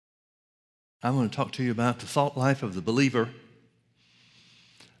I'm going to talk to you about the thought life of the believer.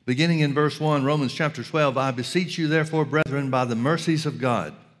 Beginning in verse 1, Romans chapter 12, I beseech you therefore, brethren, by the mercies of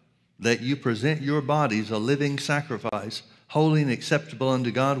God, that you present your bodies a living sacrifice, holy and acceptable unto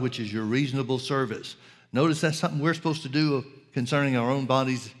God, which is your reasonable service. Notice that's something we're supposed to do concerning our own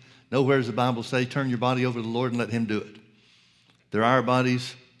bodies. Nowhere does the Bible say, turn your body over to the Lord and let him do it. They're our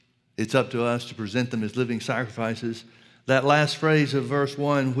bodies. It's up to us to present them as living sacrifices. That last phrase of verse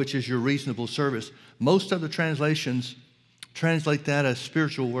 1, which is your reasonable service, most of the translations translate that as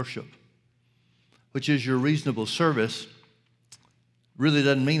spiritual worship, which is your reasonable service. Really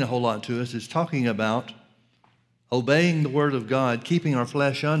doesn't mean a whole lot to us. It's talking about obeying the word of God, keeping our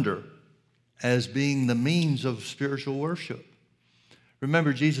flesh under, as being the means of spiritual worship.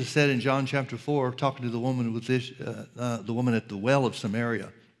 Remember, Jesus said in John chapter 4, talking to the woman the woman at the well of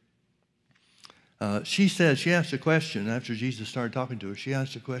Samaria. She asked a question after Jesus started talking to her. She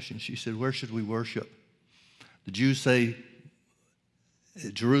asked a question. She said, where should we worship? The Jews say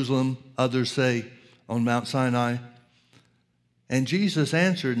Jerusalem. Others say on Mount Sinai. And Jesus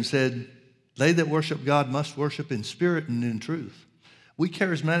answered and said, they that worship God must worship in spirit and in truth. We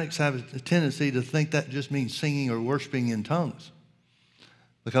charismatics have a tendency to think that just means singing or worshiping in tongues.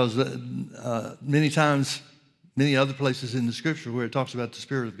 Because many times, many other places in the scripture where it talks about the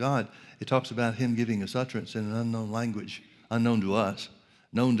Spirit of God, it talks about him giving us utterance in an unknown language, unknown to us,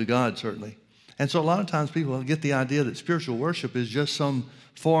 known to God certainly. And so a lot of times people get the idea that spiritual worship is just some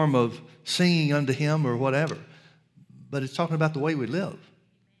form of singing unto him or whatever. But it's talking about the way we live.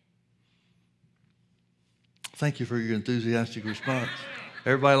 Thank you for your enthusiastic response.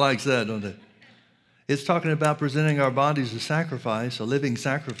 Everybody likes that, don't they? It's talking about presenting our bodies as a sacrifice, a living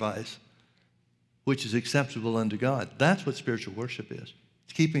sacrifice, which is acceptable unto God. That's what spiritual worship is.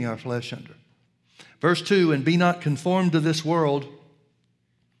 It's keeping our flesh under. Verse 2, and be not conformed to this world,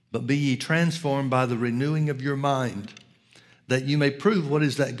 but be ye transformed by the renewing of your mind, that you may prove what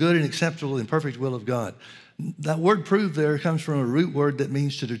is that good and acceptable and perfect will of God. That word prove there comes from a root word that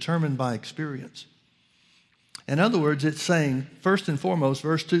means to determine by experience. In other words, it's saying, first and foremost,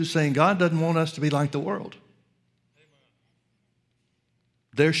 verse 2 saying God doesn't want us to be like the world.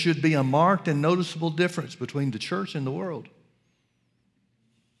 There should be a marked and noticeable difference between the church and the world.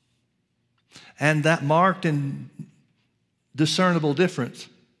 And that marked and discernible difference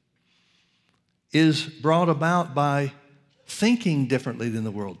is brought about by thinking differently than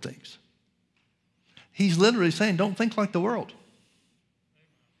the world thinks. He's literally saying, don't think like the world.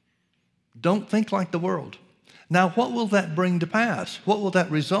 Don't think like the world. Now, what will that bring to pass? What will that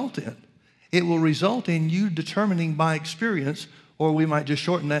result in? It will result in you determining by experience, or we might just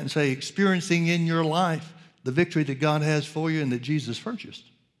shorten that and say experiencing in your life the victory that God has for you and that Jesus purchased.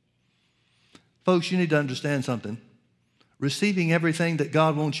 Folks, you need to understand something. Receiving everything that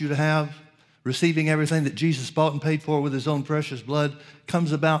God wants you to have, receiving everything that Jesus bought and paid for with his own precious blood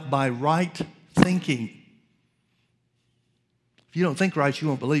comes about by right thinking. If you don't think right, you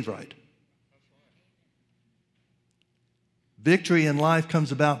won't believe right. Victory in life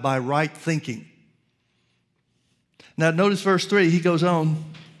comes about by right thinking. Now notice verse 3, he goes on,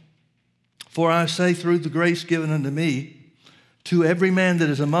 for I say through the grace given unto me, to every man that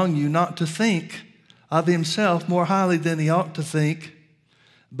is among you not to think of himself more highly than he ought to think,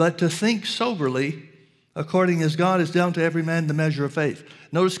 but to think soberly, according as God has dealt to every man the measure of faith.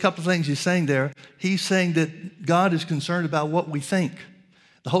 Notice a couple of things he's saying there. He's saying that God is concerned about what we think.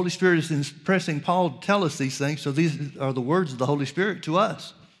 The Holy Spirit is impressing Paul to tell us these things, so these are the words of the Holy Spirit to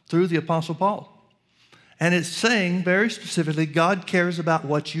us through the Apostle Paul. And it's saying very specifically, God cares about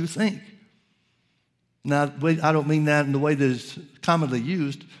what you think. Now, I don't mean that in the way that is commonly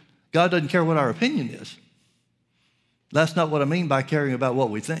used. God doesn't care what our opinion is. That's not what I mean by caring about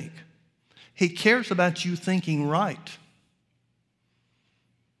what we think. He cares about you thinking right.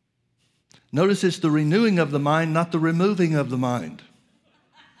 Notice it's the renewing of the mind, not the removing of the mind.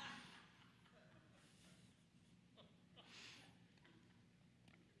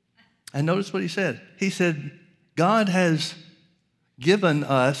 And notice what he said. He said, God has given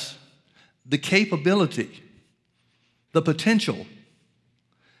us the capability, the potential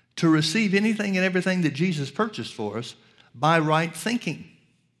to receive anything and everything that Jesus purchased for us by right thinking.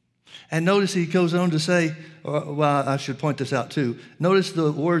 And notice he goes on to say, well, I should point this out too. Notice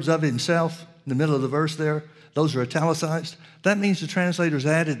the words of himself in the middle of the verse there. Those are italicized. That means the translators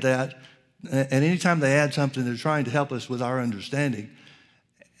added that. And anytime they add something, they're trying to help us with our understanding.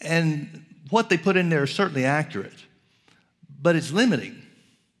 And what they put in there is certainly accurate, but it's limiting.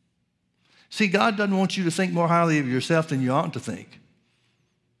 See, God doesn't want you to think more highly of yourself than you ought to think.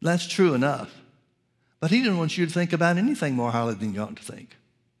 That's true enough. But he doesn't want you to think about anything more highly than you ought to think.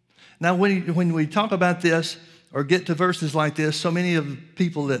 Now, when we talk about this or get to verses like this, so many of the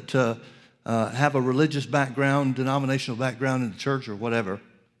people that have a religious background, denominational background in the church or whatever,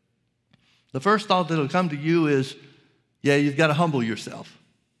 the first thought that will come to you is, yeah, you've got to humble yourself.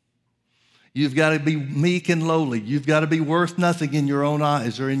 You've got to be meek and lowly. You've got to be worth nothing in your own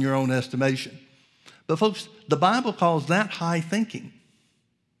eyes or in your own estimation. But folks, the Bible calls that high thinking.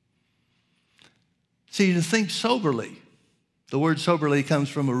 See, to think soberly. The word soberly comes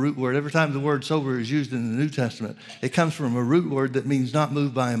from a root word. Every time the word sober is used in the New Testament, it comes from a root word that means not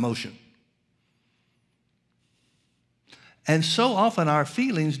moved by emotion. And so often our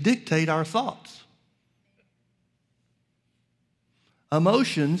feelings dictate our thoughts.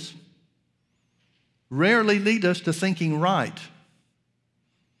 Emotions rarely lead us to thinking right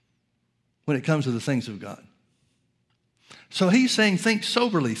when it comes to the things of God. So he's saying, think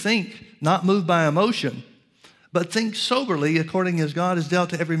soberly, think not moved by emotion, but think soberly according as God has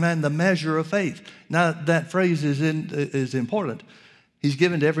dealt to every man the measure of faith. Now that phrase is important. He's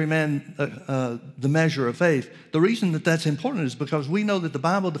given to every man the measure of faith. The reason that that's important is because we know that the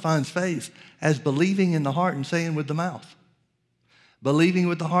Bible defines faith as believing in the heart and saying with the mouth. Believing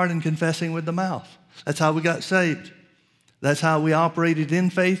with the heart and confessing with the mouth. That's how we got saved. That's how we operated in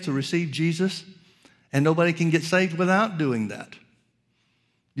faith to receive Jesus. And nobody can get saved without doing that.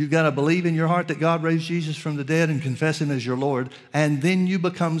 You've got to believe in your heart that God raised Jesus from the dead and confess him as your Lord, and then you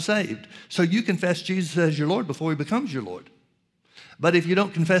become saved. So you confess Jesus as your Lord before he becomes your Lord. But if you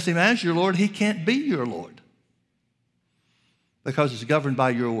don't confess him as your Lord, he can't be your Lord because it's governed by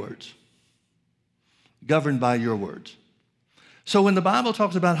your words. Governed by your words. So when the Bible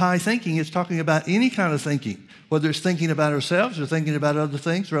talks about high thinking, it's talking about any kind of thinking, whether it's thinking about ourselves or thinking about other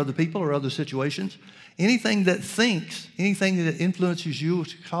things or other people or other situations. Anything that thinks, anything that influences you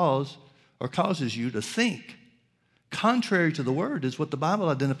to cause or causes you to think contrary to the word is what the Bible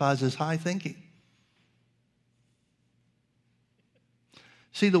identifies as high thinking.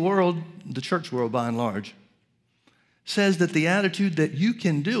 See, the world, the church world by and large, says that the attitude that you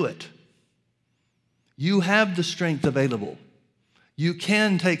can do it, you have the strength available. You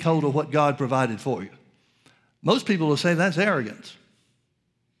can take hold of what God provided for you. Most people will say that's arrogance.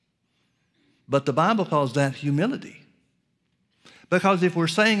 But the Bible calls that humility. Because if we're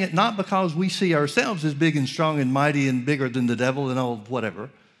saying it not because we see ourselves as big and strong and mighty and bigger than the devil and all whatever,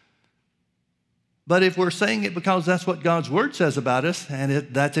 but if we're saying it because that's what God's word says about us,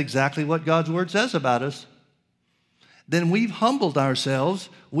 and that's exactly what God's word says about us, then we've humbled ourselves.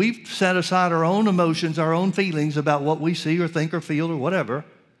 We've set aside our own emotions, our own feelings about what we see or think or feel or whatever,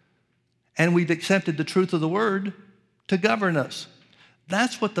 and we've accepted the truth of the word to govern us.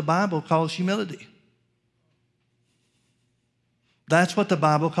 That's what the Bible calls humility. That's what the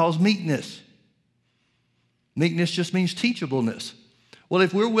Bible calls meekness. Meekness just means teachableness. Well,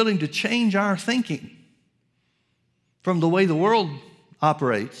 if we're willing to change our thinking from the way the world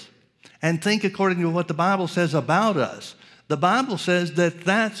operates and think according to what the Bible says about us, the Bible says that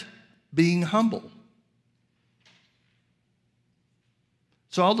that's being humble.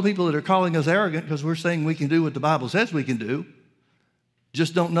 So all the people that are calling us arrogant because we're saying we can do what the Bible says we can do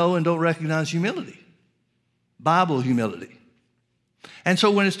just don't know and don't recognize humility, Bible humility. And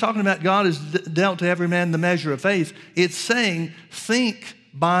so when it's talking about God has dealt to every man the measure of faith, it's saying think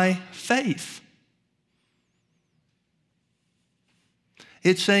by faith.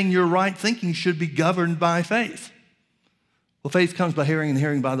 It's saying your right thinking should be governed by faith. Well, faith comes by hearing and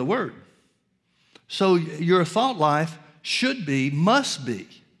hearing by the word. So your thought life should be, must be,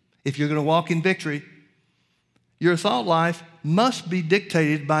 if you're going to walk in victory, your thought life must be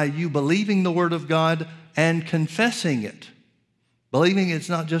dictated by you believing the word of God and confessing it. Believing is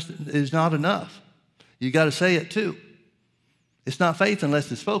not enough. You got to say it too. It's not faith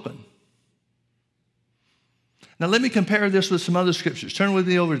unless it's spoken. Now let me compare this with some other scriptures. Turn with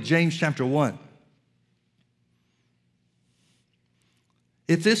me over to James chapter 1.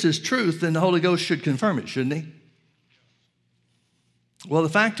 If this is truth, then the Holy Ghost should confirm it, shouldn't he? Well, the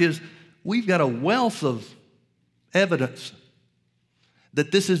fact is, we've got a wealth of evidence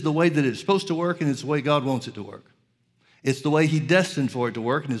that this is the way that it's supposed to work and it's the way God wants it to work. It's the way he destined for it to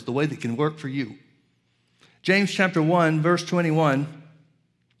work, and it's the way that can work for you. James chapter 1, verse 21,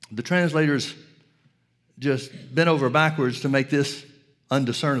 the translators just bent over backwards to make this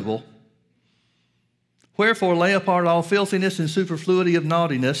undiscernible. Wherefore lay apart all filthiness and superfluity of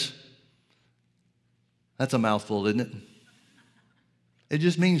naughtiness. That's a mouthful, isn't it? It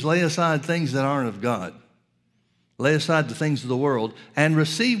just means lay aside things that aren't of God. Lay aside the things of the world and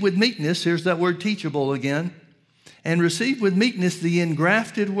receive with meekness, here's that word teachable again, And receive with meekness the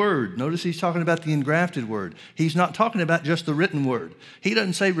engrafted word. Notice he's talking about the engrafted word. He's not talking about just the written word. He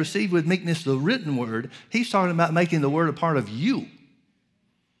doesn't say receive with meekness the written word. He's talking about making the word a part of you.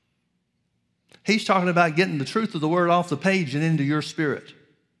 He's talking about getting the truth of the word off the page and into your spirit.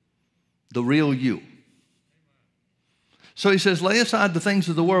 The real you. So he says, lay aside the things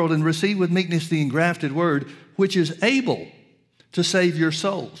of the world and receive with meekness the engrafted word, which is able to save your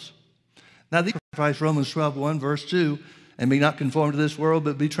souls. Now, the sacrifice, Romans 12:1, verse 2, and be not conformed to this world,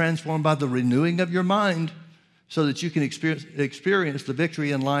 but be transformed by the renewing of your mind so that you can experience the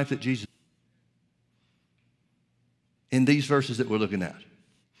victory in life that Jesus in these verses that we're looking at.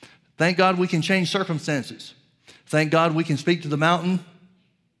 Thank God we can change circumstances. Thank God we can speak to the mountain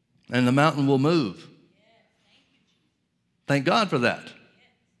and the mountain will move. Thank God for that.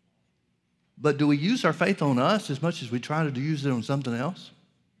 But do we use our faith on us as much as we try to use it on something else?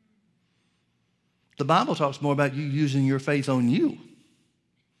 The Bible talks more about you using your faith on you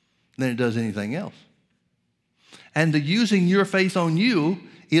than it does anything else. And the using your faith on you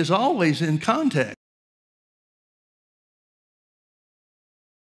is always in context.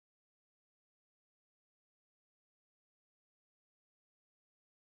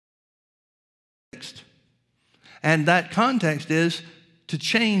 And that context is to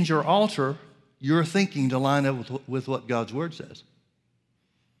change or alter your thinking to line up with what God's word says.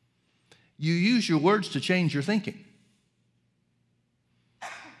 You use your words to change your thinking.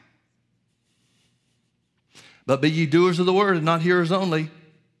 But be ye doers of the word and not hearers only,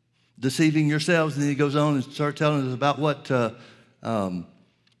 deceiving yourselves. And then he goes on and starts telling us about what the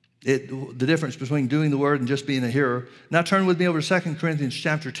difference between doing the word and just being a hearer. Now turn with me over to 2 Corinthians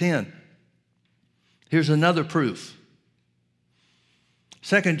chapter 10. Here's another proof.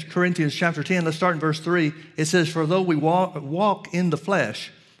 2 Corinthians chapter 10, let's start in verse 3. It says, for though we walk in the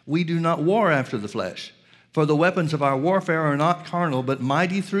flesh, we do not war after the flesh. For the weapons of our warfare are not carnal, but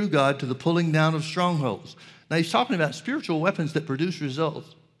mighty through God to the pulling down of strongholds. Now he's talking about spiritual weapons that produce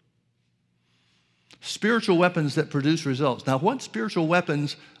results. Spiritual weapons that produce results. Now what spiritual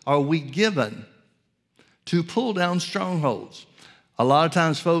weapons are we given to pull down strongholds? A lot of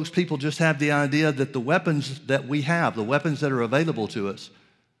times, folks, people just have the idea that the weapons that we have, the weapons that are available to us,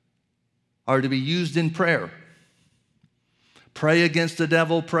 are to be used in prayer. Pray against the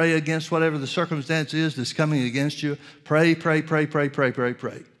devil, pray against whatever the circumstance is that's coming against you. Pray, pray, pray, pray, pray, pray,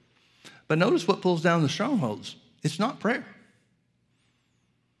 pray. But notice what pulls down the strongholds. It's not prayer.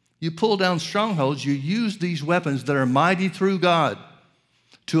 You pull down strongholds, you use these weapons that are mighty through God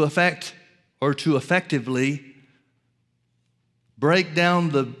to affect or to effectively break down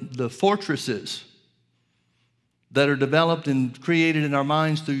the fortresses that are developed and created in our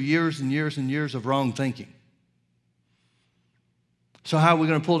minds through years and years and years of wrong thinking. So how are we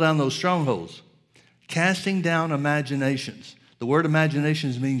going to pull down those strongholds? Casting down imaginations. The word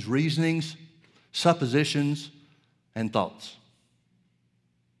imaginations means reasonings, suppositions, and thoughts.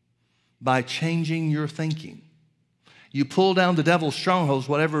 By changing your thinking. You pull down the devil's strongholds,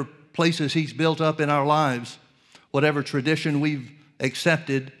 whatever places he's built up in our lives, whatever tradition we've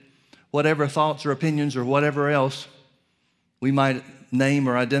accepted, whatever thoughts or opinions or whatever else we might name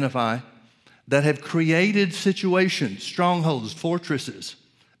or identify, that have created situations, strongholds, fortresses,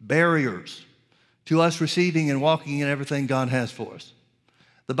 barriers to us receiving and walking in everything God has for us.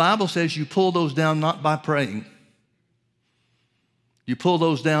 The Bible says you pull those down not by praying. You pull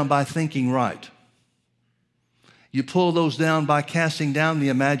those down by thinking right. You pull those down by casting down the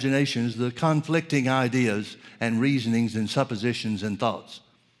imaginations, the conflicting ideas and reasonings and suppositions and thoughts.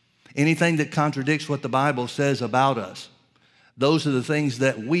 Anything that contradicts what the Bible says about us. Those are the things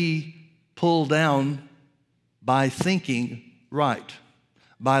that we pull down by thinking right,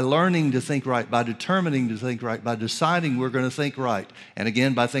 by learning to think right, by determining to think right, by deciding we're going to think right. And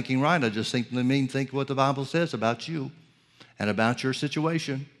again, by thinking right, I just simply mean think what the Bible says about you and about your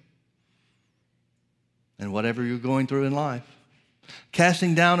situation and whatever you're going through in life.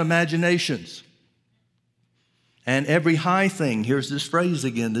 Casting down imaginations. And every high thing, here's this phrase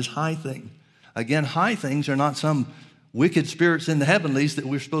again, this high thing. Again, high things are not some wicked spirits in the heavenlies that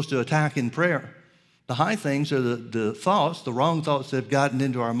we're supposed to attack in prayer. The high things are the thoughts, the wrong thoughts that have gotten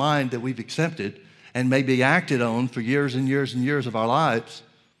into our mind that we've accepted and maybe acted on for years and years and years of our lives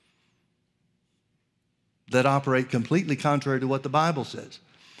that operate completely contrary to what the Bible says.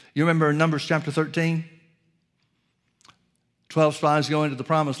 You remember in Numbers chapter 13? 12 spies go into the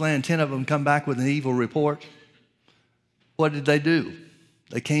promised land. 10 of them come back with an evil report. What did they do?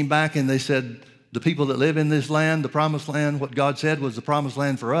 They came back and they said, the people that live in this land, the promised land, what God said was the promised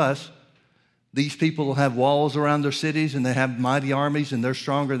land for us. These people have walls around their cities and they have mighty armies and they're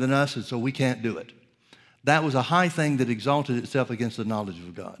stronger than us, and so we can't do it. That was a high thing that exalted itself against the knowledge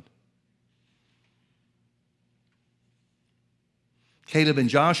of God. Caleb and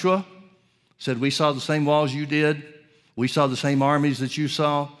Joshua said, we saw the same walls you did. We saw the same armies that you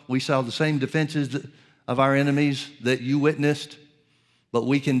saw. We saw the same defenses of our enemies that you witnessed, but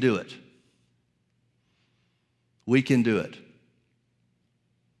we can do it. We can do it.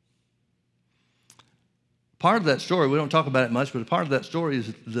 Part of that story, we don't talk about it much, but a part of that story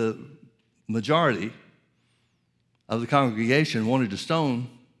is the majority of the congregation wanted to stone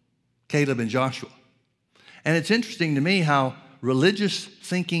Caleb and Joshua. And it's interesting to me how religious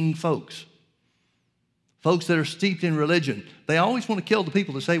thinking folks that are steeped in religion, they always want to kill the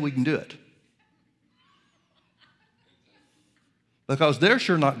people that say we can do it. Because they're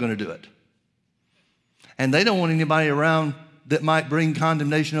sure not going to do it. And they don't want anybody around that might bring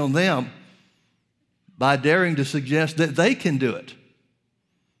condemnation on them by daring to suggest that they can do it.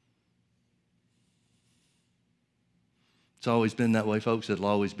 It's always been that way, folks. It'll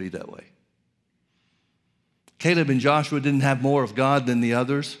always be that way. Caleb and Joshua didn't have more of God than the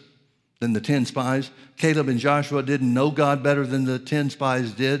others, than the 10 spies. Caleb and Joshua didn't know God better than the 10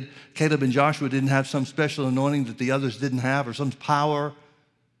 spies did. Caleb and Joshua didn't have some special anointing that the others didn't have, or some power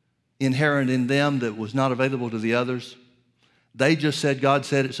inherent in them that was not available to the others. They just said, God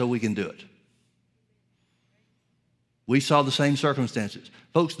said it, so we can do it. We saw the same circumstances.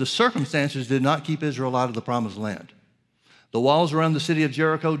 Folks, the circumstances did not keep Israel out of the promised land. The walls around the city of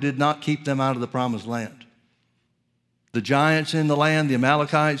Jericho did not keep them out of the promised land. The giants in the land, the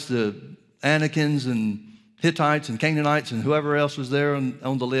Amalekites, the Anakims and Hittites and Canaanites and whoever else was there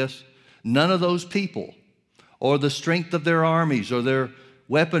on the list, none of those people or the strength of their armies or their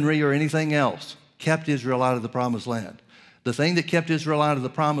weaponry or anything else kept Israel out of the promised land. The thing that kept Israel out of the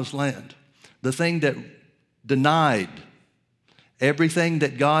promised land, the thing that denied everything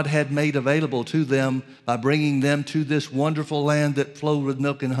that God had made available to them by bringing them to this wonderful land that flowed with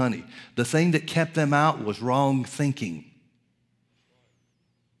milk and honey. The thing that kept them out was wrong thinking.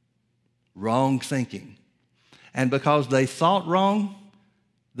 Wrong thinking. And because they thought wrong,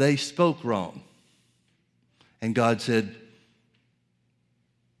 they spoke wrong. And God said,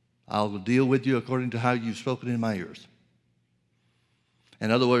 I'll deal with you according to how you've spoken in my ears. In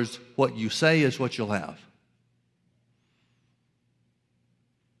other words, what you say is what you'll have.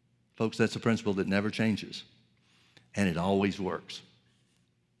 Folks, that's a principle that never changes, and it always works.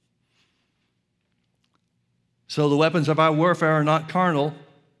 So the weapons of our warfare are not carnal,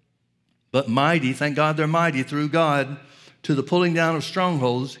 but mighty. Thank God they're mighty through God to the pulling down of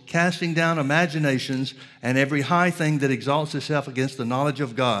strongholds, casting down imaginations, and every high thing that exalts itself against the knowledge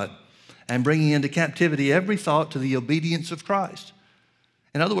of God, and bringing into captivity every thought to the obedience of Christ.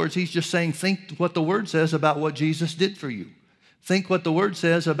 In other words, he's just saying, think what the Word says about what Jesus did for you. Think what the Word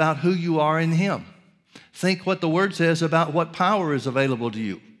says about who you are in Him. Think what the Word says about what power is available to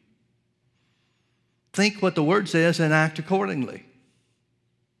you. Think what the Word says and act accordingly.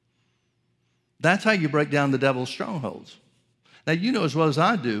 That's how you break down the devil's strongholds. Now, you know as well as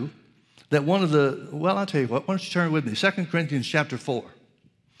I do that I'll tell you what, why don't you turn with me, 2 Corinthians chapter 4.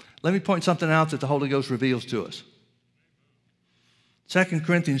 Let me point something out that the Holy Ghost reveals to us. 2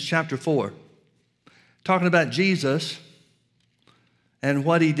 Corinthians chapter 4, talking about Jesus and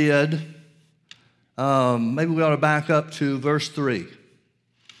what he did. Maybe we ought to back up to verse 3.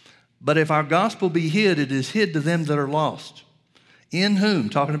 But if our gospel be hid, it is hid to them that are lost. In whom,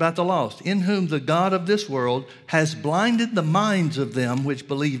 talking about the lost, in whom the God of this world has blinded the minds of them which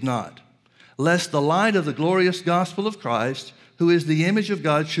believe not, lest the light of the glorious gospel of Christ, who is the image of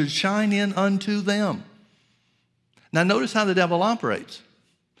God, should shine in unto them. Now notice how the devil operates.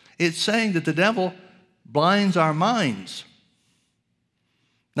 It's saying that the devil blinds our minds.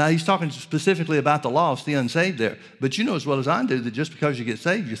 Now, he's talking specifically about the lost, the unsaved there. But you know as well as I do that just because you get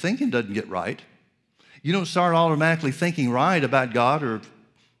saved, your thinking doesn't get right. You don't start automatically thinking right about God or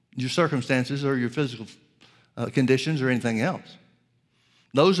your circumstances or your physical conditions or anything else.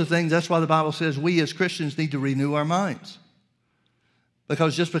 Those are things, that's why the Bible says we as Christians need to renew our minds.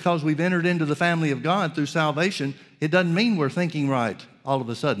 Because just because we've entered into the family of God through salvation, it doesn't mean we're thinking right all of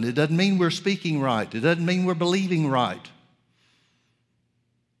a sudden. It doesn't mean we're speaking right. It doesn't mean we're believing right.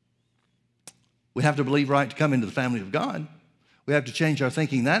 We have to believe right to come into the family of God. We have to change our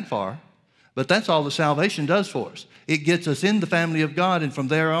thinking that far. But that's all the salvation does for us. It gets us in the family of God, and from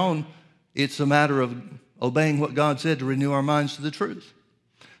there on, it's a matter of obeying what God said to renew our minds to the truth.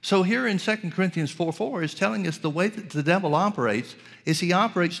 So here in 2 Corinthians 4:4 is telling us the way that the devil operates is he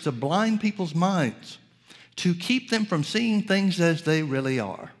operates to blind people's minds, to keep them from seeing things as they really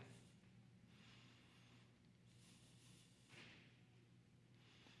are.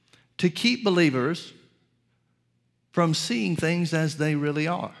 To keep believers from seeing things as they really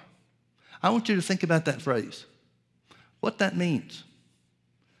are. I want you to think about that phrase, what that means.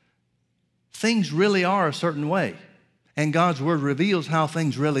 Things really are a certain way, and God's word reveals how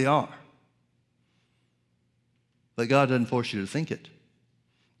things really are. But God doesn't force you to think it.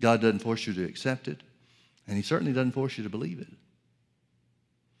 God doesn't force you to accept it, and he certainly doesn't force you to believe it.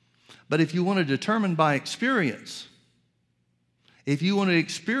 But if you want to determine by experience, if you want to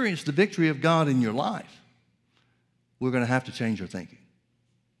experience the victory of God in your life, we're going to have to change our thinking.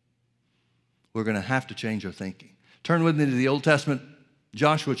 We're going to have to change our thinking. Turn with me to the Old Testament,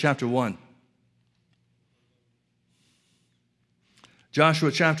 Joshua chapter 1.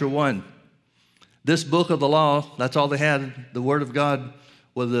 Joshua chapter 1. This book of the law, that's all they had. The Word of God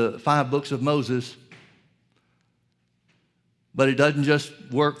were the 5 books of Moses. But it doesn't just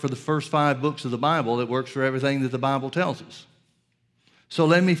work for the first 5 books of the Bible. It works for everything that the Bible tells us. So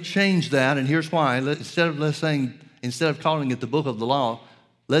let me change that, and here's why. Instead of calling it the book of the law,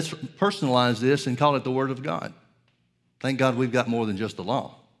 let's personalize this and call it the Word of God. Thank God we've got more than just the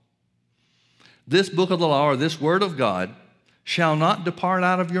law. This book of the law, or this Word of God, shall not depart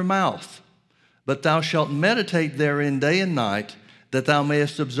out of your mouth, but thou shalt meditate therein day and night, that thou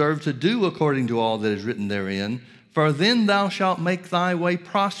mayest observe to do according to all that is written therein. For then thou shalt make thy way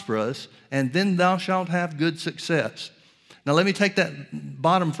prosperous, and then thou shalt have good success. Now let me take that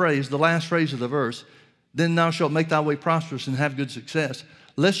bottom phrase, the last phrase of the verse, then thou shalt make thy way prosperous and have good success.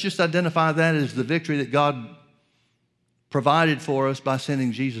 Let's just identify that as the victory that God provided for us by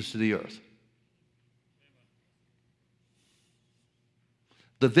sending Jesus to the earth.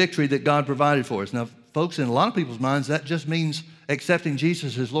 The victory that God provided for us. Now, folks, in a lot of people's minds, that just means accepting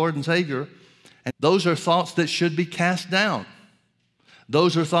Jesus as Lord and Savior. And those are thoughts that should be cast down.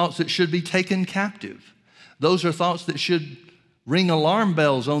 Those are thoughts that should be taken captive. Those are thoughts that should ring alarm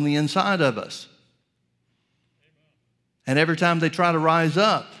bells on the inside of us. And every time they try to rise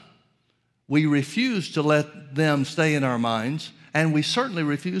up, we refuse to let them stay in our minds, and we certainly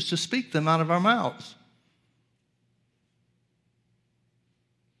refuse to speak them out of our mouths.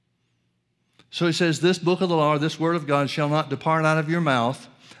 So he says, this book of the law, this word of God shall not depart out of your mouth.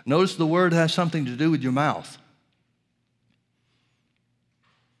 Notice the word has something to do with your mouth.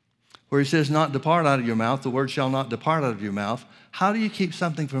 Where he says not depart out of your mouth, the word shall not depart out of your mouth. How do you keep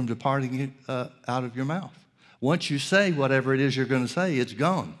something from departing out of your mouth? Once you say whatever it is you're going to say, it's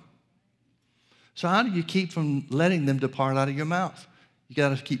gone. So how do you keep from letting them depart out of your mouth? You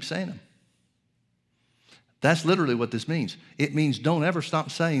got to keep saying them. That's literally what this means. It means don't ever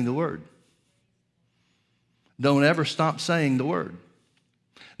stop saying the word. Don't ever stop saying the word.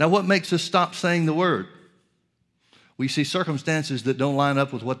 Now, what makes us stop saying the word? We see circumstances that don't line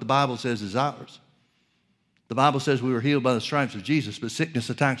up with what the Bible says is ours. The Bible says we were healed by the stripes of Jesus, but sickness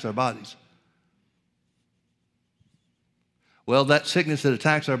attacks our bodies. Well, that sickness that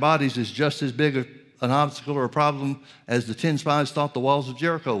attacks our bodies is just as big an obstacle or a problem as the 10 spies thought the walls of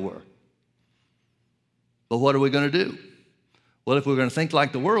Jericho were. But what are we going to do? Well, if we're going to think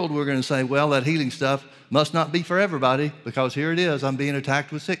like the world, we're going to say, well, that healing stuff must not be for everybody, because here it is, I'm being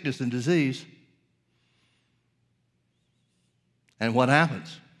attacked with sickness and disease. And what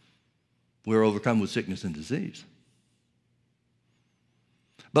happens? We're overcome with sickness and disease.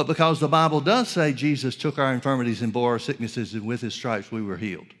 But because the Bible does say Jesus took our infirmities and bore our sicknesses, and with his stripes we were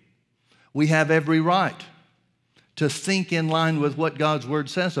healed, we have every right to think in line with what God's word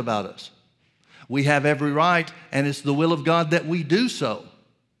says about us. We have every right, and it's the will of God that we do so,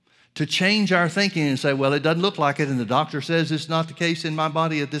 to change our thinking and say, well, it doesn't look like it, and the doctor says it's not the case in my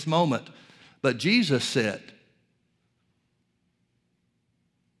body at this moment. But Jesus said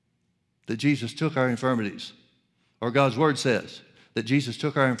that Jesus took our infirmities, or God's word says that Jesus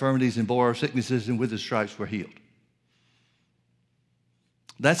took our infirmities and bore our sicknesses, and with his stripes we're healed.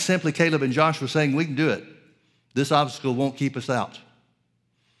 That's simply Caleb and Joshua saying we can do it. This obstacle won't keep us out.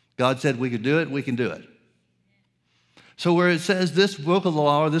 God said we could do it, we can do it. So where it says this book of the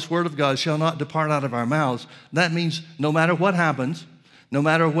law, or this word of God shall not depart out of our mouths, that means no matter what happens, no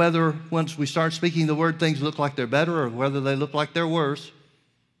matter whether once we start speaking the word things look like they're better or whether they look like they're worse,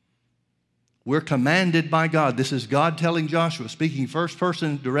 we're commanded by God. This is God telling Joshua, speaking first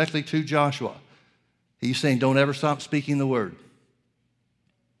person directly to Joshua. He's saying, don't ever stop speaking the word.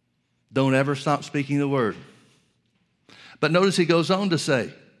 Don't ever stop speaking the word. But notice he goes on to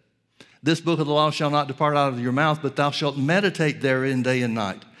say, this book of the law shall not depart out of your mouth, but thou shalt meditate therein day and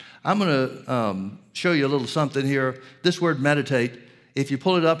night. I'm going to show you a little something here. This word meditate, if you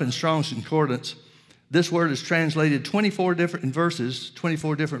pull it up in Strong's Concordance, this word is translated 24 different verses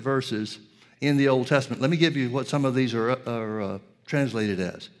in the Old Testament. Let me give you what some of these are translated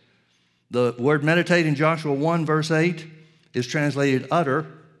as. The word meditate in Joshua 1, verse 8 is translated utter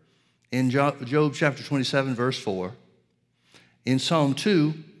in Job chapter 27, verse 4. In Psalm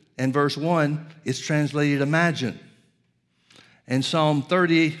 2 and verse 1, it's translated imagine. In Psalm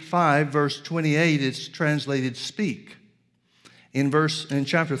 35, verse 28, it's translated speak. In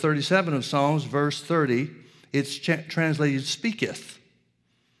chapter 37 of Psalms, verse 30, it's translated speaketh.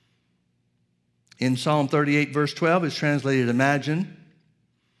 In Psalm 38, verse 12, it's translated imagine.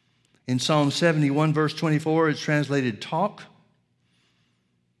 In Psalm 71, verse 24, it's translated talk.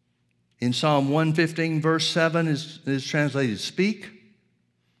 In Psalm 115, verse 7, is translated speak.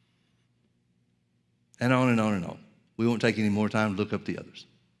 And on and on and on. We won't take any more time to look up the others.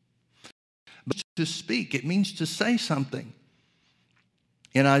 But to speak, it means to say something.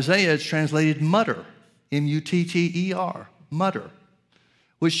 In Isaiah, it's translated mutter, M-U-T-T-E-R, mutter,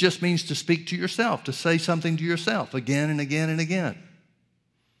 which just means to speak to yourself, to say something to yourself again and again and again.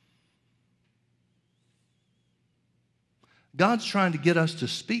 God's trying to get us to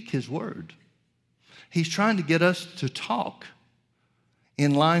speak His word. He's trying to get us to talk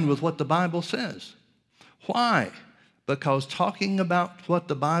in line with what the Bible says. Why? Because talking about what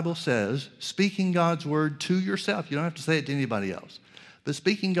the Bible says, speaking God's word to yourself, you don't have to say it to anybody else, but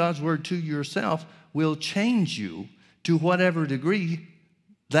speaking God's word to yourself will change you to whatever degree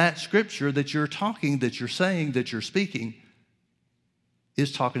that scripture that you're talking, that you're saying, that you're speaking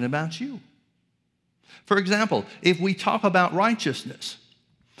is talking about you. For example, if we talk about righteousness,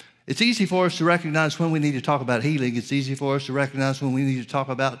 it's easy for us to recognize when we need to talk about healing. It's easy for us to recognize when we need to talk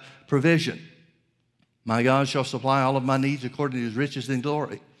about provision. My God shall supply all of my needs according to His riches and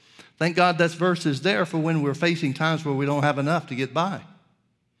glory. Thank God that verse is there for when we're facing times where we don't have enough to get by.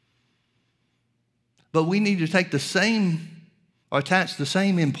 But we need to take the same, or attach the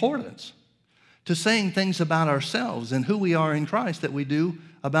same importance to saying things about ourselves and who we are in Christ that we do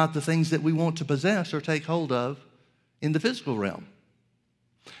about the things that we want to possess or take hold of in the physical realm.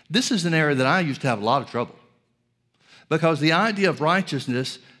 This is an area that I used to have a lot of trouble because the idea of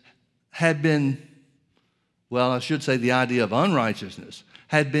righteousness had been, well, I should say the idea of unrighteousness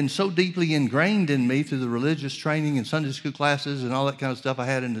had been so deeply ingrained in me through the religious training and Sunday school classes and all that kind of stuff I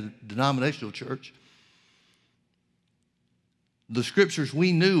had in the denominational church. The scriptures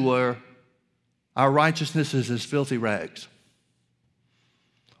we knew were, our righteousness is as filthy rags.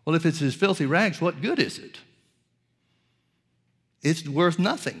 Well, if it's as filthy rags, what good is it? It's worth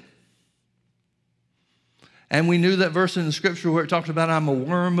nothing. And we knew that verse in the scripture where it talks about, I'm a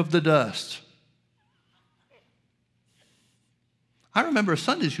worm of the dust. I remember a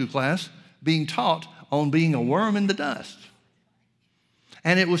Sunday school class being taught on being a worm in the dust.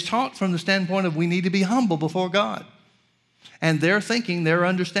 And it was taught from the standpoint of we need to be humble before God. And their thinking, their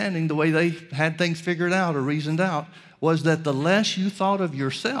understanding, the way they had things figured out or reasoned out, was that the less you thought of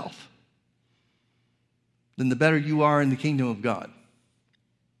yourself, then the better you are in the kingdom of God.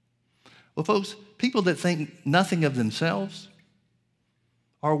 Well, folks, people that think nothing of themselves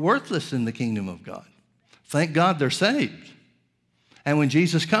are worthless in the kingdom of God. Thank God they're saved. And when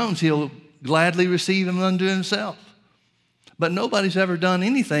Jesus comes, He'll gladly receive them unto Himself. But nobody's ever done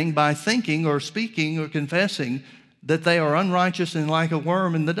anything by thinking or speaking or confessing that they are unrighteous and like a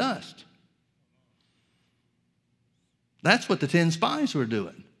worm in the dust. That's what the 10 spies were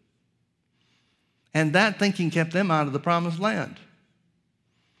doing. And that thinking kept them out of the promised land.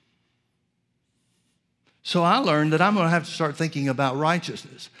 So I learned that I'm going to have to start thinking about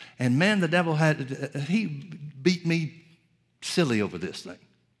righteousness. And man, the devil he beat me silly over this thing.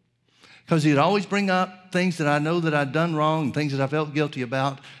 Because he'd always bring up things that I know that I'd done wrong, things that I felt guilty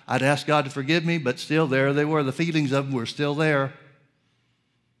about. I'd ask God to forgive me, but still there they were. The feelings of them were still there.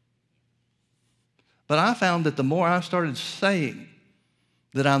 But I found that the more I started saying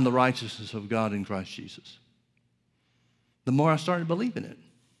that I'm the righteousness of God in Christ Jesus, the more I started believing it.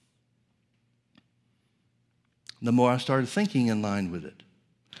 The more I started thinking in line with it.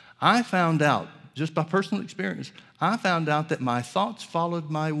 I found out, just by personal experience, I found out that my thoughts followed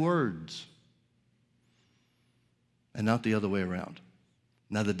my words and not the other way around.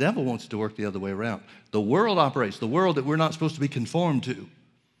 Now, the devil wants to work the other way around. The world operates, the world that we're not supposed to be conformed to.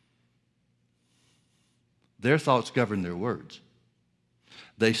 Their thoughts govern their words.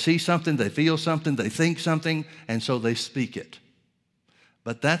 They see something, they feel something, they think something, and so they speak it.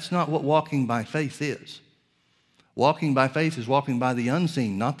 But that's not what walking by faith is. Walking by faith is walking by the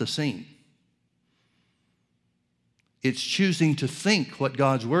unseen, not the seen. It's choosing to think what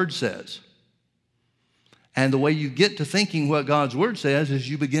God's Word says. And the way you get to thinking what God's Word says is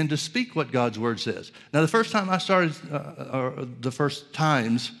you begin to speak what God's Word says. Now, the first time I started, or the first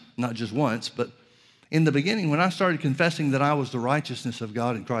times, not just once, but In the beginning, when I started confessing that I was the righteousness of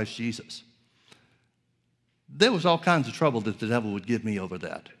God in Christ Jesus, there was all kinds of trouble that the devil would give me over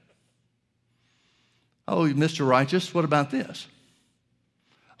that. Oh, Mr. Righteous, what about this?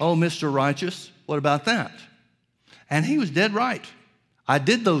 Oh, Mr. Righteous, what about that? And he was dead right. I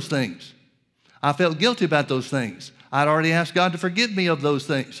did those things. I felt guilty about those things. I'd already asked God to forgive me of those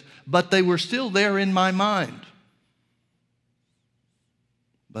things, but they were still there in my mind.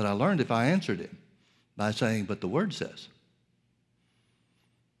 But I learned if I answered him by saying, but the Word says.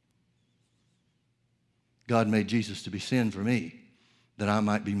 God made Jesus to be sin for me, that I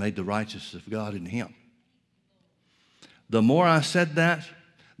might be made the righteousness of God in him. The more I said that,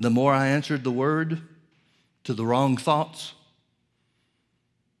 the more I answered the Word to the wrong thoughts,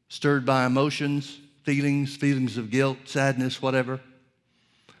 stirred by emotions, feelings of guilt, sadness, whatever.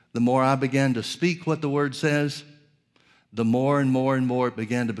 The more I began to speak what the Word says, the more and more and more it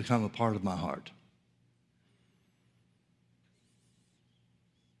began to become a part of my heart.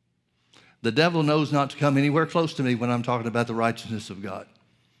 The devil knows not to come anywhere close to me when I'm talking about the righteousness of God.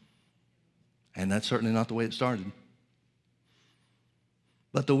 And that's certainly not the way it started.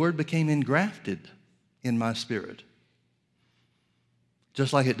 But the Word became engrafted in my spirit,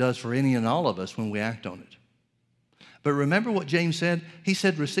 just like it does for any and all of us when we act on it. But remember what James said? He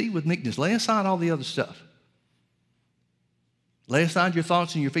said, receive with meekness. Lay aside all the other stuff. Lay aside your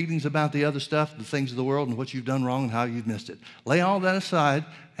thoughts and your feelings about the other stuff, the things of the world and what you've done wrong and how you've missed it. Lay all that aside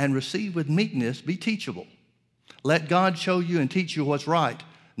and receive with meekness. Be teachable. Let God show you and teach you what's right,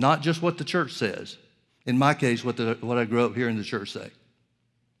 not just what the church says. In my case, what I grew up hearing the church say.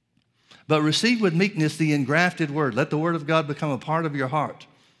 But receive with meekness the engrafted word. Let the word of God become a part of your heart.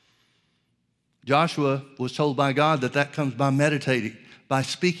 Joshua was told by God that comes by meditating, by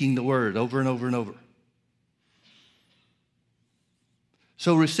speaking the word over and over and over.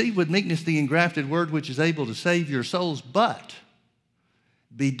 So receive with meekness the engrafted word which is able to save your souls, but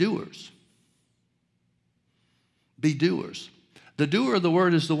be doers. Be doers. The doer of the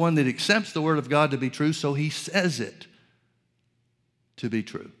word is the one that accepts the word of God to be true, so he says it to be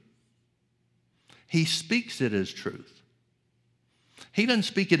true. He speaks it as truth. He doesn't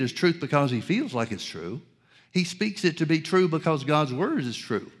speak it as truth because he feels like it's true. He speaks it to be true because God's word is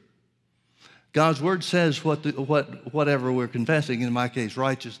true. God's word says whatever we're confessing, in my case,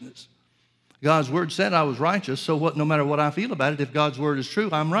 righteousness. God's word said I was righteous, so no matter what I feel about it, if God's word is true,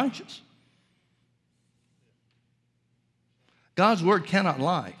 I'm righteous. God's word cannot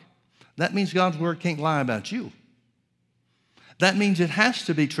lie. That means God's word can't lie about you. That means it has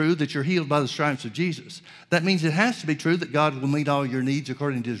to be true that you're healed by the stripes of Jesus. That means it has to be true that God will meet all your needs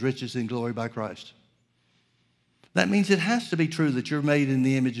according to his riches in glory by Christ. That means it has to be true that you're made in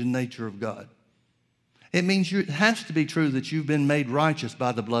the image and nature of God. It means it has to be true that you've been made righteous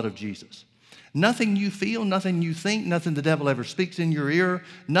by the blood of Jesus. Nothing you feel, nothing you think, nothing the devil ever speaks in your ear,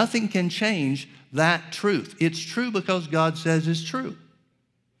 nothing can change that truth. It's true because God says it's true.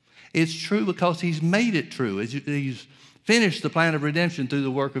 It's true because he's made it true. He's finished the plan of redemption through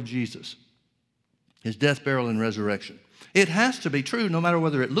the work of Jesus, his death, burial, and resurrection. It has to be true no matter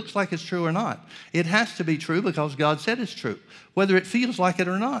whether it looks like it's true or not. It has to be true because God said it's true, whether it feels like it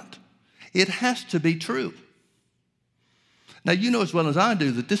or not. It has to be true. Now, you know as well as I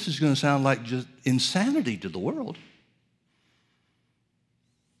do that this is going to sound like just insanity to the world.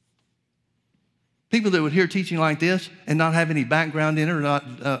 People that would hear teaching like this and not have any background in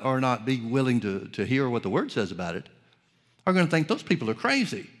it or not be willing to hear what the Word says about it are going to think those people are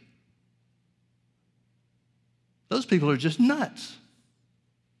crazy. Those people are just nuts.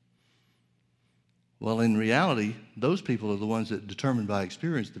 Well, in reality, those people are the ones that determine by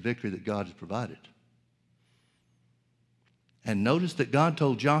experience the victory that God has provided. And notice that God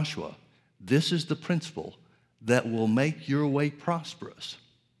told Joshua, this is the principle that will make your way prosperous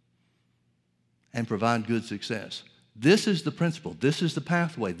and provide good success. This is the principle. This is the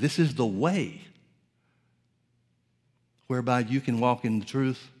pathway. This is the way whereby you can walk in the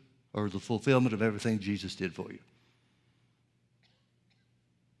truth or the fulfillment of everything Jesus did for you.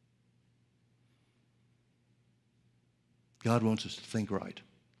 God wants us to think right.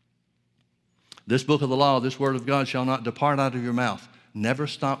 This book of the law, this word of God shall not depart out of your mouth. Never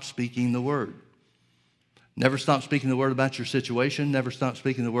stop speaking the word. Never stop speaking the word about your situation. Never stop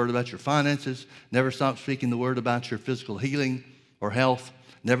speaking the word about your finances. Never stop speaking the word about your physical healing or health.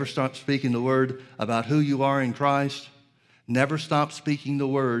 Never stop speaking the word about who you are in Christ. Never stop speaking the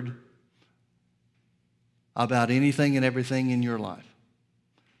word about anything and everything in your life.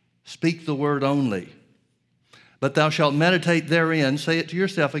 Speak the word only. But thou shalt meditate therein, say it to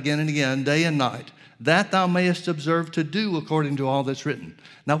yourself again and again, day and night, that thou mayest observe to do according to all that's written.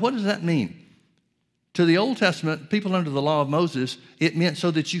 Now, what does that mean? To the Old Testament, people under the law of Moses, it meant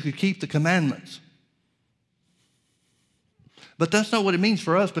so that you could keep the commandments. But that's not what it means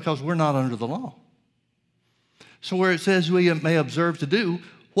for us because we're not under the law. So where it says we may observe to do,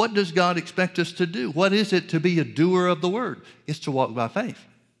 what does God expect us to do? What is it to be a doer of the word? It's to walk by faith.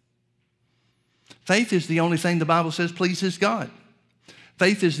 Faith is the only thing the Bible says pleases God.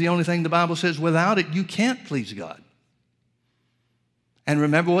 Faith is the only thing the Bible says without it you can't please God. And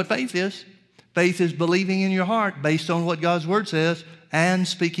remember what faith is. Faith is believing in your heart based on what God's word says and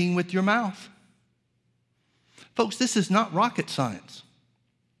speaking with your mouth. Folks, this is not rocket science.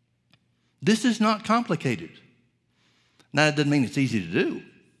 This is not complicated. Now, it doesn't mean it's easy to do.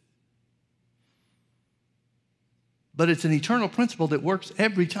 But it's an eternal principle that works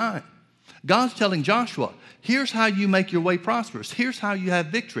every time. God's telling Joshua, here's how you make your way prosperous. Here's how you have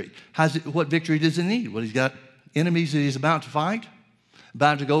victory. What victory does he need? Well, he's got enemies that he's about to fight,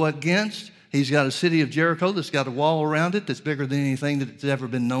 about to go against. He's got a city of Jericho that's got a wall around it that's bigger than anything that's ever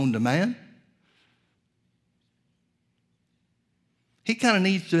been known to man. He kind of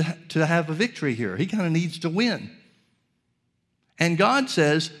needs to have a victory here. He kind of needs to win. And God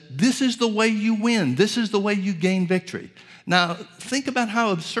says, this is the way you win. This is the way you gain victory. Now, think about how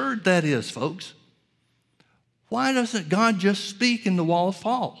absurd that is, folks. Why doesn't God just speak and the walls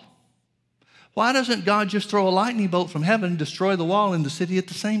fall? Why doesn't God just throw a lightning bolt from heaven and destroy the wall and the city at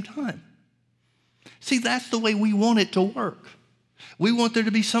the same time? See, that's the way we want it to work. We want there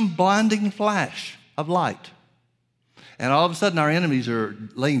to be some blinding flash of light. And all of a sudden, our enemies are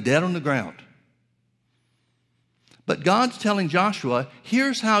laying dead on the ground. But God's telling Joshua,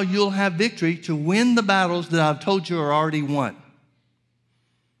 here's how you'll have victory to win the battles that I've told you are already won.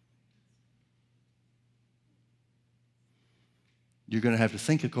 You're going to have to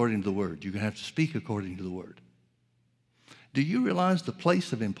think according to the word. You're going to have to speak according to the word. Do you realize the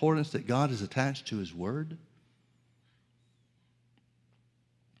place of importance that God has attached to his word?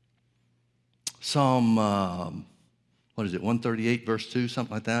 Psalm, 138, verse 2,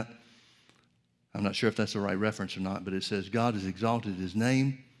 something like that. I'm not sure if that's the right reference or not, but it says, God has exalted his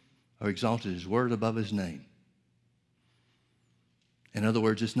name or exalted his word above his name. In other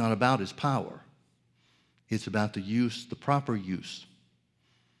words, it's not about his power. It's about the proper use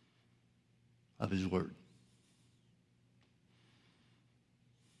of his word.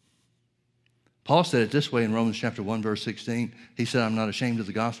 Paul said it this way in Romans chapter 1, verse 16. He said, I'm not ashamed of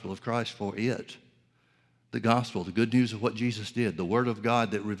the gospel of Christ, for it, the gospel, the good news of what Jesus did, the word of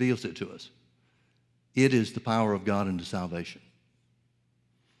God that reveals it to us, it is the power of God unto salvation.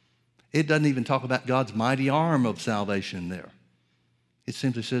 It doesn't even talk about God's mighty arm of salvation there. It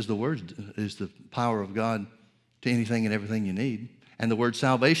simply says the word is the power of God to anything and everything you need. And the word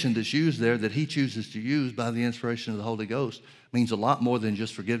salvation that's used there that he chooses to use by the inspiration of the Holy Ghost means a lot more than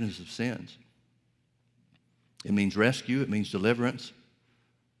just forgiveness of sins. It means rescue. It means deliverance.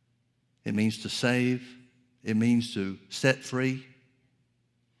 It means to save. It means to set free.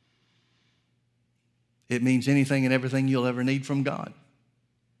 It means anything and everything you'll ever need from God.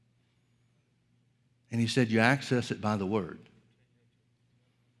 And he said you access it by the word.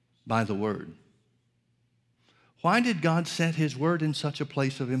 By the word. Why did God set his word in such a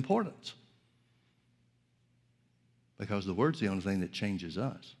place of importance? Because the word's the only thing that changes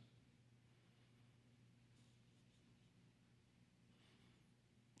us.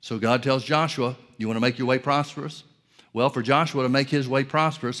 So God tells Joshua, you want to make your way prosperous? Well, for Joshua to make his way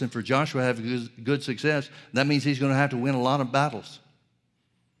prosperous and for Joshua to have good success, that means he's going to have to win a lot of battles.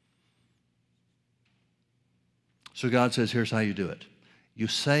 So God says, here's how you do it. You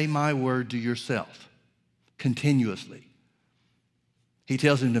say my word to yourself continuously. He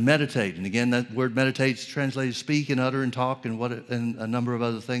tells him to meditate. And again, that word meditate is translated speak and utter and talk and a number of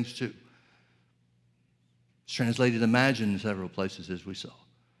other things too. It's translated imagine in several places as we saw.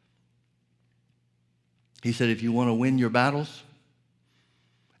 He said, if you want to win your battles,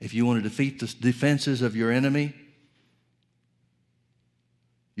 if you want to defeat the defenses of your enemy,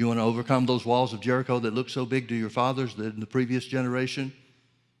 you want to overcome those walls of Jericho that looked so big to your fathers in the previous generation,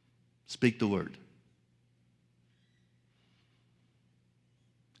 speak the word.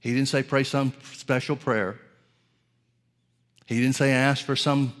 He didn't say pray some special prayer. He didn't say ask for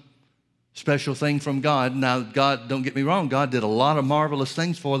some special thing from God. Now, God, don't get me wrong, God did a lot of marvelous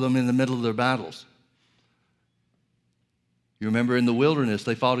things for them in the middle of their battles. You remember in the wilderness,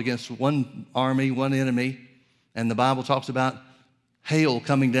 they fought against one army, one enemy, and the Bible talks about hail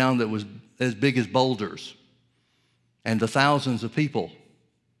coming down that was as big as boulders, and the thousands of people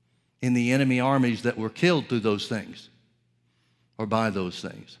in the enemy armies that were killed through those things or by those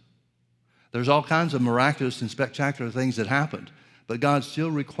things. There's all kinds of miraculous and spectacular things that happened, but God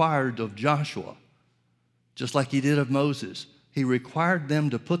still required of Joshua just like he did of Moses. He required them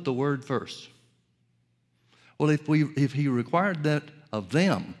to put the word first. Well, if he required that of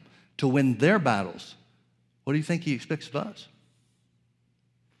them to win their battles, what do you think he expects of us?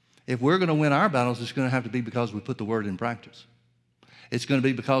 If we're going to win our battles, it's going to have to be because we put the word in practice. It's going to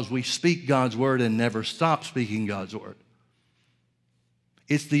be because we speak God's word and never stop speaking God's word.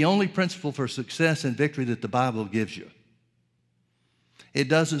 It's the only principle for success and victory that the Bible gives you. It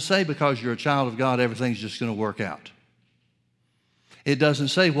doesn't say because you're a child of God, everything's just going to work out. It doesn't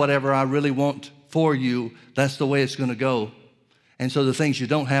say whatever I really want for you, that's the way it's going to go. And so the things you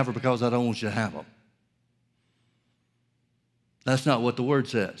don't have are because I don't want you to have them. That's not what the word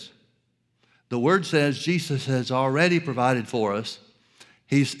says. The word says Jesus has already provided for us.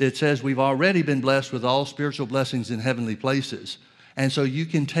 It says we've already been blessed with all spiritual blessings in heavenly places. And so you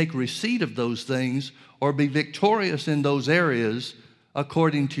can take receipt of those things or be victorious in those areas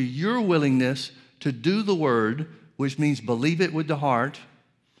according to your willingness to do the word, which means believe it with the heart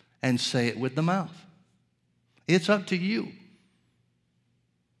and say it with the mouth. It's up to you.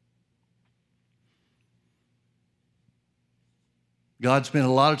 God spent a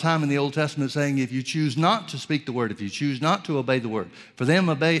lot of time in the Old Testament saying, if you choose not to speak the word, if you choose not to obey the word, for them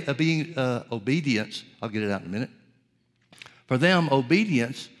obedience, I'll get it out in a minute. For them,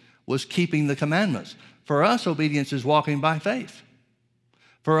 obedience was keeping the commandments. For us, obedience is walking by faith.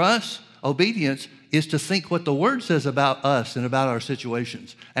 For us, obedience is to think what the word says about us and about our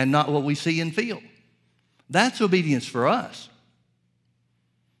situations and not what we see and feel. That's obedience for us.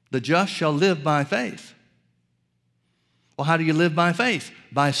 The just shall live by faith. Well, how do you live by faith?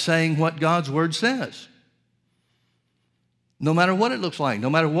 By saying what God's word says. No matter what it looks like,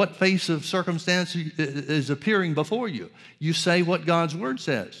 no matter what face of circumstance is appearing before you, you say what God's word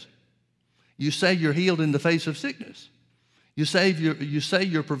says. You say you're healed in the face of sickness. You say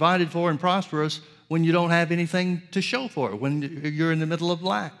you're provided for and prosperous when you don't have anything to show for it, when you're in the middle of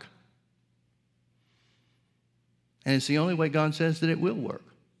lack. And it's the only way God says that it will work.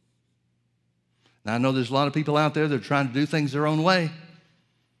 Now, I know there's a lot of people out there that are trying to do things their own way.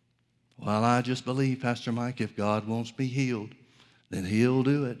 Well, I just believe, Pastor Mike, if God wants me healed, then he'll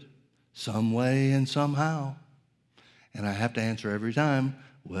do it some way and somehow. And I have to answer every time,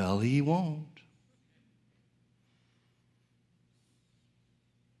 well, he won't.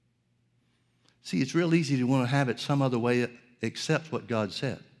 See, it's real easy to want to have it some other way except what God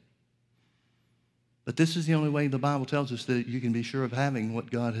said. But this is the only way the Bible tells us that you can be sure of having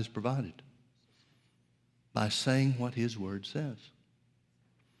what God has provided. By saying what his word says.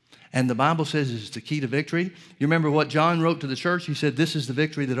 And the Bible says it's the key to victory. You remember what John wrote to the church? He said, this is the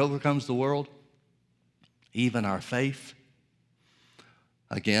victory that overcomes the world, even our faith.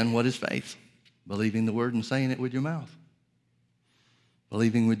 Again, what is faith? Believing the word and saying it with your mouth.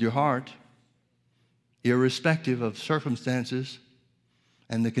 Believing with your heart, irrespective of circumstances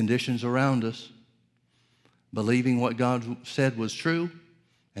and the conditions around us. Believing what God said was true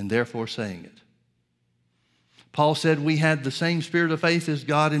and therefore saying it. Paul said we had the same spirit of faith as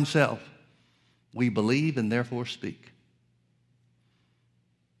God himself. We believe and therefore speak.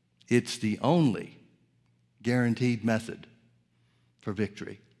 It's the only guaranteed method for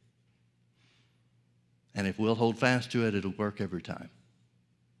victory. And if we'll hold fast to it, it'll work every time.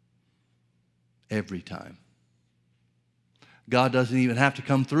 Every time. God doesn't even have to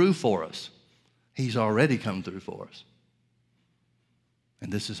come through for us. He's already come through for us.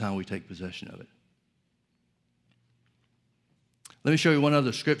 And this is how we take possession of it. Let me show you one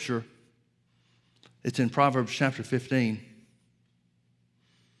other scripture. It's in Proverbs chapter 15.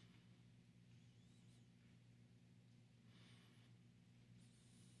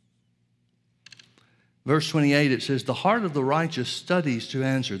 Verse 28, it says, the heart of the righteous studies to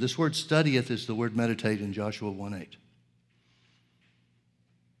answer. This word studieth is the word meditate in Joshua 1:8.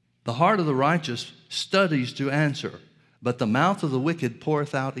 The heart of the righteous studies to answer, but the mouth of the wicked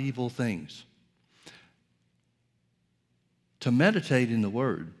poureth out evil things. To meditate in the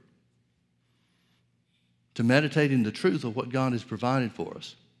word, to meditate in the truth of what God has provided for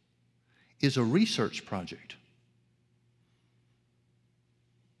us, is a research project.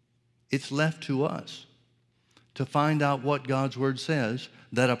 It's left to us to find out what God's word says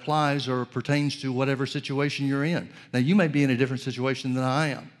that applies or pertains to whatever situation you're in. Now, you may be in a different situation than I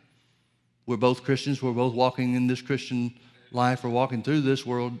am. We're both Christians. We're both walking in this Christian life. We're walking through this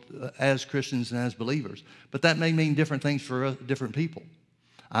world as Christians and as believers. But that may mean different things for different people.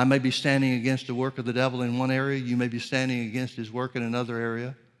 I may be standing against the work of the devil in one area. You may be standing against his work in another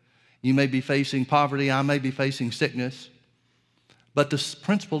area. You may be facing poverty. I may be facing sickness. But the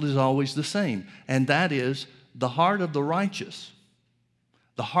principle is always the same, and that is the heart of the righteous.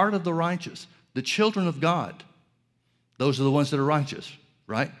 The heart of the righteous. The children of God, those are the ones that are righteous,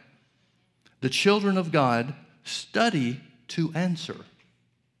 right? The children of God study to answer.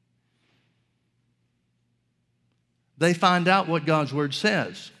 They find out what God's word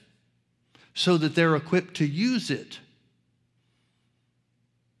says so that they're equipped to use it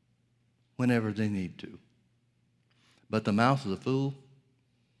whenever they need to. But the mouth of the fool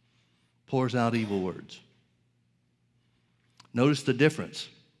pours out evil words. Notice the difference.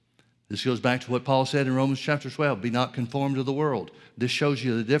 This goes back to what Paul said in Romans chapter 12, be not conformed to the world. This shows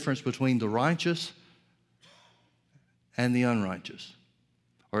you the difference between the righteous and the unrighteous,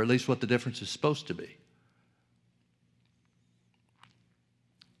 or at least what the difference is supposed to be.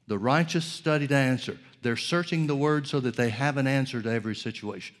 The righteous study to answer. They're searching the word so that they have an answer to every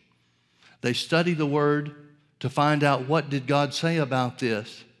situation. They study the word to find out, what did God say about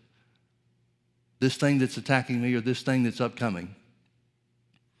this thing that's attacking me or this thing that's upcoming,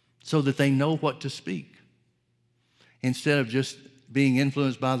 so that they know what to speak instead of just being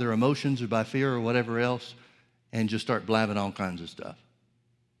influenced by their emotions or by fear or whatever else and just start blabbing all kinds of stuff.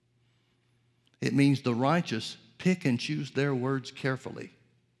 It means the righteous pick and choose their words carefully.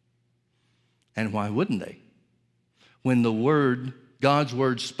 And why wouldn't they? When the word, God's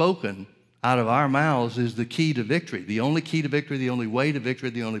word spoken out of our mouths, is the key to victory, the only key to victory, the only way to victory,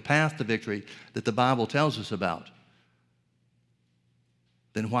 the only path to victory that the Bible tells us about,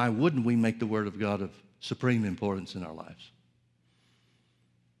 then why wouldn't we make the word of God of supreme importance in our lives?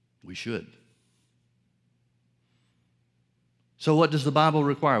 We should. So what does the Bible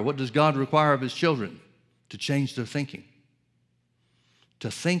require? What does God require of his children? To change their thinking. To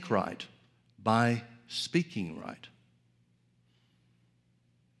think right by speaking right.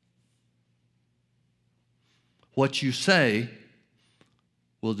 What you say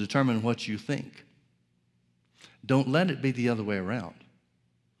will determine what you think. Don't let it be the other way around.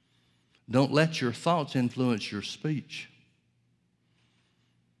 Don't let your thoughts influence your speech.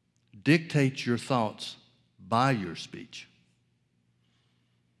 Dictate your thoughts by your speech.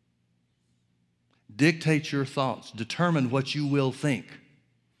 Dictate your thoughts. Determine what you will think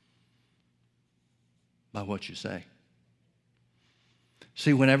by what you say.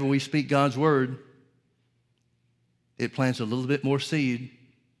 See, whenever we speak God's word, it plants a little bit more seed.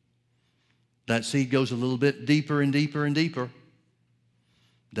 That seed goes a little bit deeper and deeper and deeper,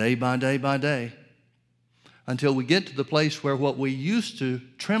 day by day by day, until we get to the place where what we used to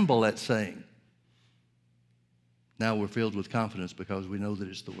tremble at saying, now we're filled with confidence because we know that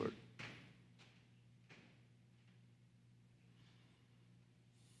it's the word.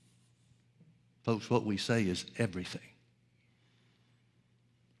 Folks, what we say is everything.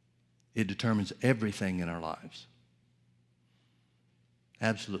 It determines everything in our lives.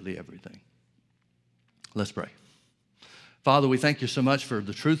 Absolutely everything. Let's pray. Father, we thank you so much for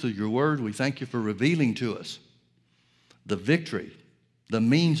the truth of your word. We thank you for revealing to us the victory, the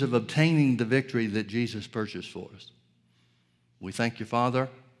means of obtaining the victory that Jesus purchased for us. We thank you, Father,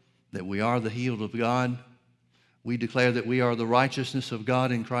 that we are the healed of God. We declare that we are the righteousness of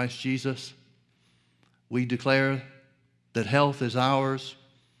God in Christ Jesus. We declare that health is ours,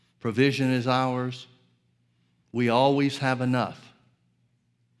 provision is ours. We always have enough.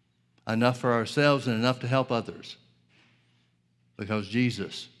 Enough for ourselves and enough to help others, because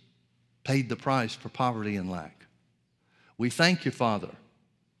Jesus paid the price for poverty and lack. We thank you, Father,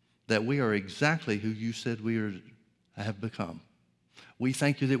 that we are exactly who you said we have become. We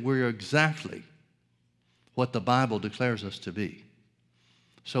thank you that we are exactly what the Bible declares us to be.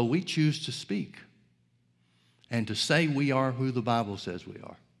 So we choose to speak and to say we are who the Bible says we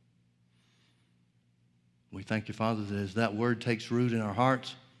are. We thank you, Father, that as that word takes root in our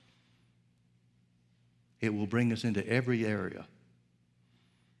hearts, it will bring us into every area,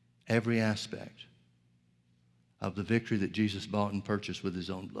 every aspect of the victory that Jesus bought and purchased with his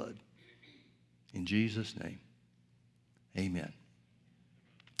own blood. In Jesus' name, amen.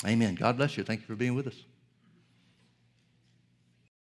 Amen. God bless you. Thank you for being with us.